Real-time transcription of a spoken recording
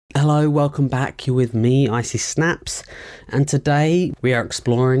Hello, welcome back. You're with me, Icy Snaps, and today we are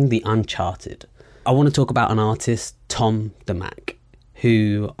exploring the uncharted. I want to talk about an artist, Tom Demac,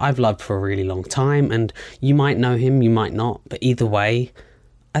 who I've loved for a really long time, and you might know him, you might not, but either way,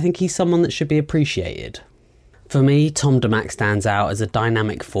 I think he's someone that should be appreciated. For me, Tom Demac stands out as a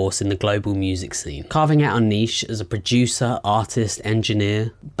dynamic force in the global music scene, carving out a niche as a producer, artist,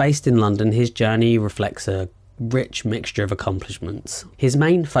 engineer. Based in London, his journey reflects a rich mixture of accomplishments. His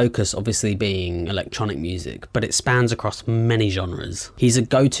main focus obviously being electronic music, but it spans across many genres. He's a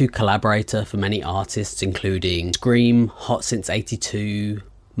go-to collaborator for many artists including Scream, Hot Since 82,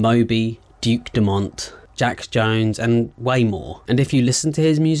 Moby, Duke Dumont, Jax Jones, and way more. And if you listen to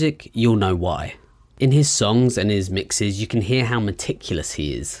his music, you'll know why. In his songs and his mixes, you can hear how meticulous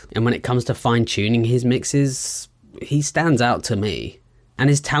he is. And when it comes to fine-tuning his mixes, he stands out to me. And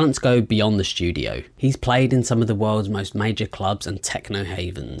his talents go beyond the studio. He's played in some of the world's most major clubs and techno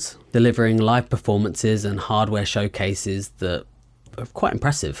havens, delivering live performances and hardware showcases that are quite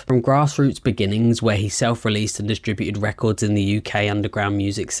impressive. From grassroots beginnings where he self-released and distributed records in the UK underground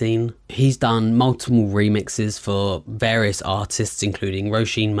music scene, he's done multiple remixes for various artists including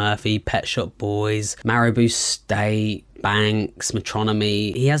Roisin Murphy, Pet Shop Boys, Marabou State, Banks,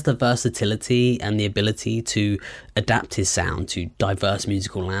 Metronomy. He has the versatility and the ability to adapt his sound to diverse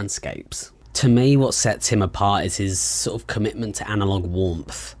musical landscapes. To me, what sets him apart is his sort of commitment to analog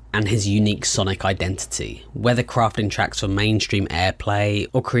warmth and his unique sonic identity, whether crafting tracks for mainstream airplay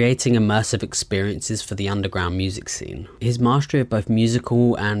or creating immersive experiences for the underground music scene. His mastery of both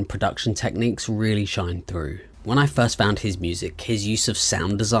musical and production techniques really shine through. When I first found his music, his use of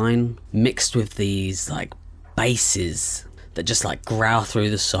sound design mixed with these like basses that just like growl through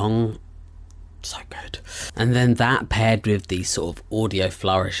the song, so good. And then that paired with these sort of audio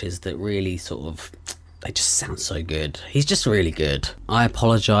flourishes that really sort of, they just sound so good. He's just really good. I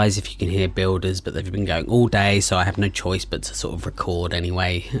apologise if you can hear builders, but they've been going all day, so I have no choice but to sort of record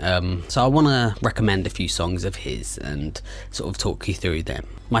anyway. So I want to recommend a few songs of his and sort of talk you through them.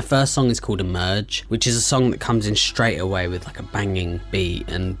 My first song is called Emerge, which is a song that comes in straight away with like a banging beat,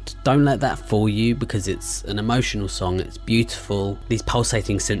 and don't let that fool you because it's an emotional song, it's beautiful. These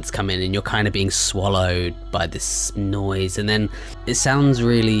pulsating synths come in and you're kind of being swallowed by this noise, and then it sounds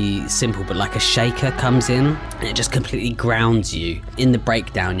really simple, but like a shaker comes in and it just completely grounds you. In the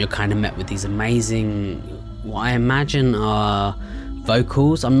breakdown, you're kind of met with these amazing, what I imagine are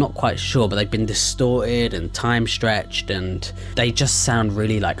vocals. I'm not quite sure, but they've been distorted and time stretched and they just sound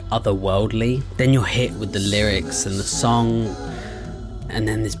really like otherworldly. Then you're hit with the lyrics and the song, and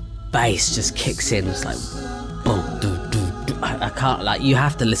then this bass just kicks in. It's like boom, doo, doo, doo. I can't, like, you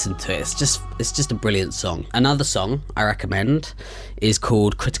have to listen to it. It's just a brilliant song. Another song I recommend is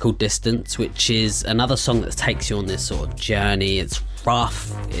called Critical Distance, which is another song that takes you on this sort of journey. It's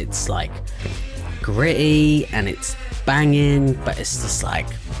rough, it's like gritty, and it's banging, but it's just like,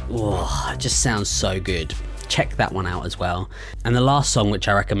 oh, it just sounds so good. Check that one out as well. And the last song which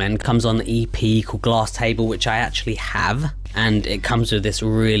I recommend comes on the EP called Glass Table, which I actually have, and it comes with this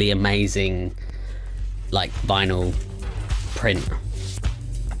really amazing like vinyl print.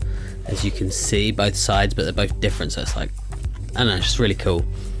 As you can see, both sides, but they're both different, so it's like, I don't know, it's just really cool.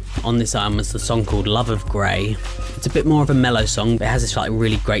 On this album is the song called Love of Grey. It's a bit more of a mellow song, but it has this like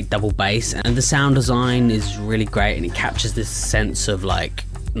really great double bass, and the sound design is really great, and it captures this sense of like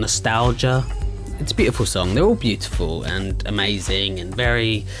nostalgia. It's a beautiful song. They're all beautiful and amazing and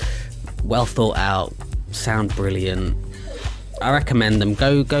very well thought out, sound brilliant. I recommend them.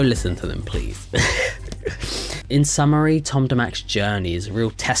 Go listen to them, please. In summary, Tom Demac's journey is a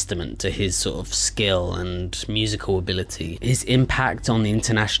real testament to his sort of skill and musical ability. His impact on the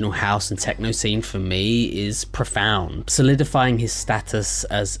international house and techno scene for me is profound, solidifying his status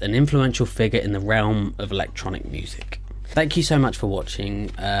as an influential figure in the realm of electronic music. Thank you so much for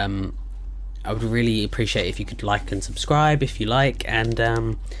watching. I would really appreciate if you could like and subscribe if you like,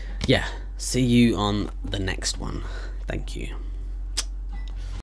 and yeah, see you on the next one. Thank you.